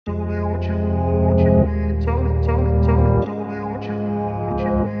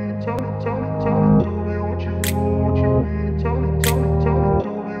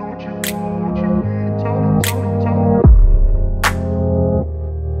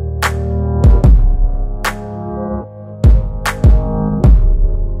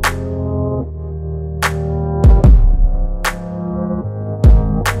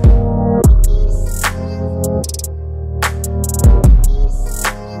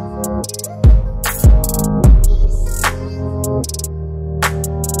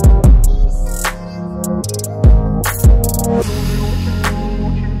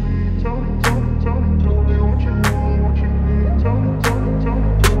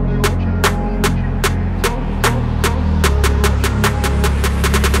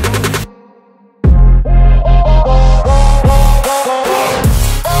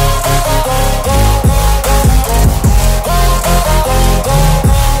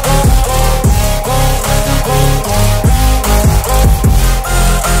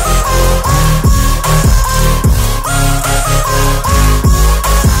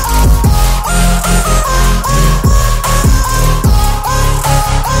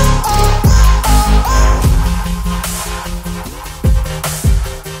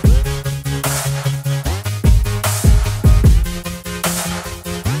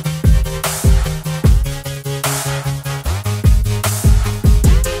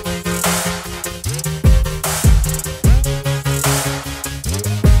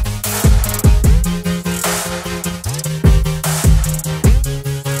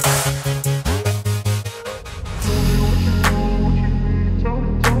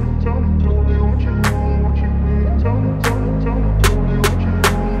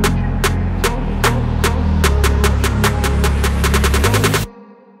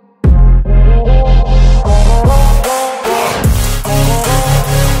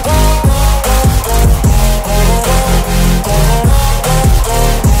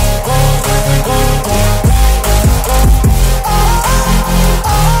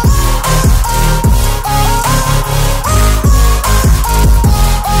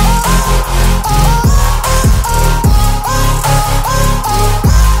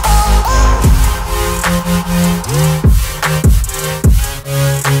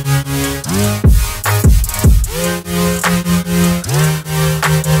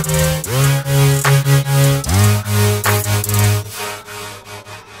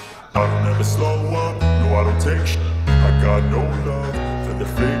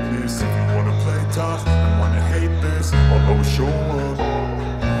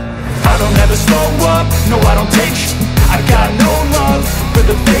slow up, no I don't take sh**. I got no love for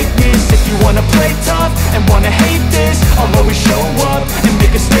the fakeness. If you wanna play tough and wanna hate this, I'll always show up and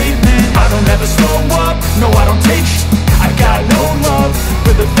make a statement. I don't ever slow up, no I don't take sh**. I got no love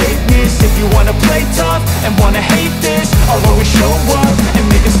for the fakeness. If you wanna play tough and wanna hate this, I'll always show up and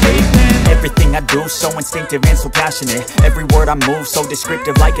make a statement. Everything I do so instinctive and so passionate. Every word I move so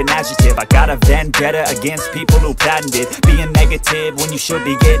descriptive like an adjective. I got a vendetta against people who patented being negative when you should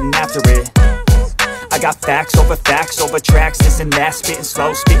be getting after it. I got facts over tracks, this and that. Spitting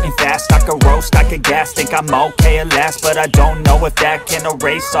slow, spitting fast. I could roast, I could gas. Think I'm okay at last, but I don't know if that can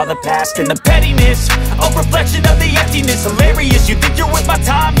erase all the past. And the pettiness, a reflection of the emptiness. Hilarious, you think you're worth my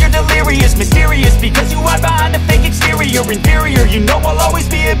time, you're delirious. Mysterious, because you hide behind a fake exterior. Inferior, you know I'll always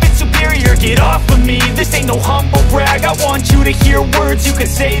be a bit superior. Get off of me, this ain't no humble brag. I want you to hear words, you can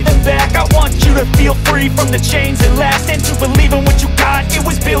say them back. I want you to feel free from the chains that last, and to believe in what you got, it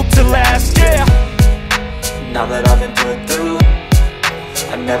was built to last, yeah. Now that I've been put through,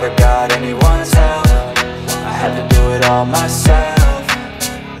 I never got anyone's help. I had to do it all myself.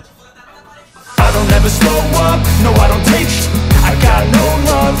 I don't ever slow up, no I don't take sh**. I got no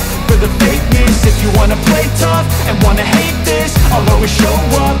love for the fakeness. If you wanna play tough and wanna hate this, I'll always show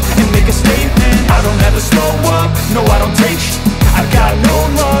up and make a statement. I don't ever slow up, no I don't take sh**. I got no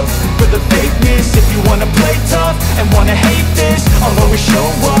love for the fakeness. If you wanna play tough and wanna hate this, I'll always show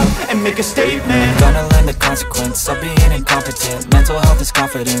up and make a statement. Gonna learn the consequence of being incompetent. Mental health is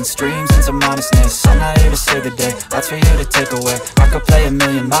confidence, dreams and some honestness. I'm not here to save the day, that's for you to take away. I could play a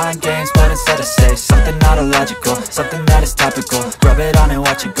million mind games, but instead I say something not illogical, something that is topical. Rub it on and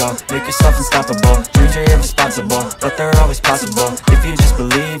watch it go, make yourself unstoppable. Dreams are irresponsible, but they're always possible. If you just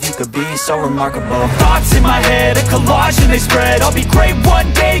believe, you could be so remarkable. Thoughts in my head, a collage and they spread. I'll be great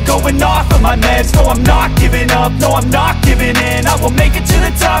one day, going off of my meds. No, I'm not giving up, no, I'm not giving in. I will make it to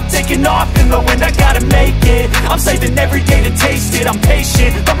the top, taking off in the wind. I gotta make it, I'm saving every day to taste it. I'm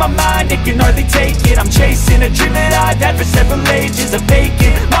patient, but my mind, it can hardly take it. I'm chasing a dream that I've had for several ages. A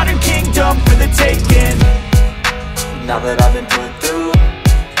vacant, modern kingdom for the taking. Now that I've been put through,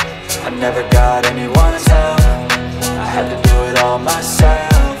 I never got anyone's help. I had to do it all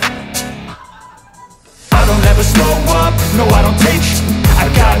myself. I don't ever slow up, no I don't take sh**. I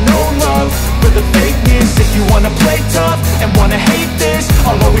got no love for the fakeness. If you wanna play tough and wanna hate this,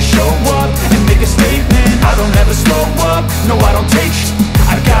 I'll always show up and make a statement. I don't ever slow up, no I don't take sh**.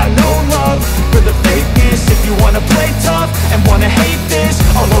 I got no love for the fakeness. If you wanna play tough and wanna hate this,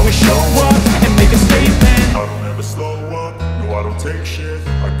 I'll always show up and make a statement. I don't ever slow up, no I don't take shit.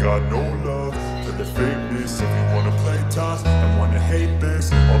 I got no love for the fakeness. If you wanna play tough and wanna hate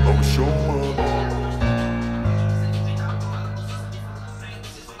this, I'll always show up.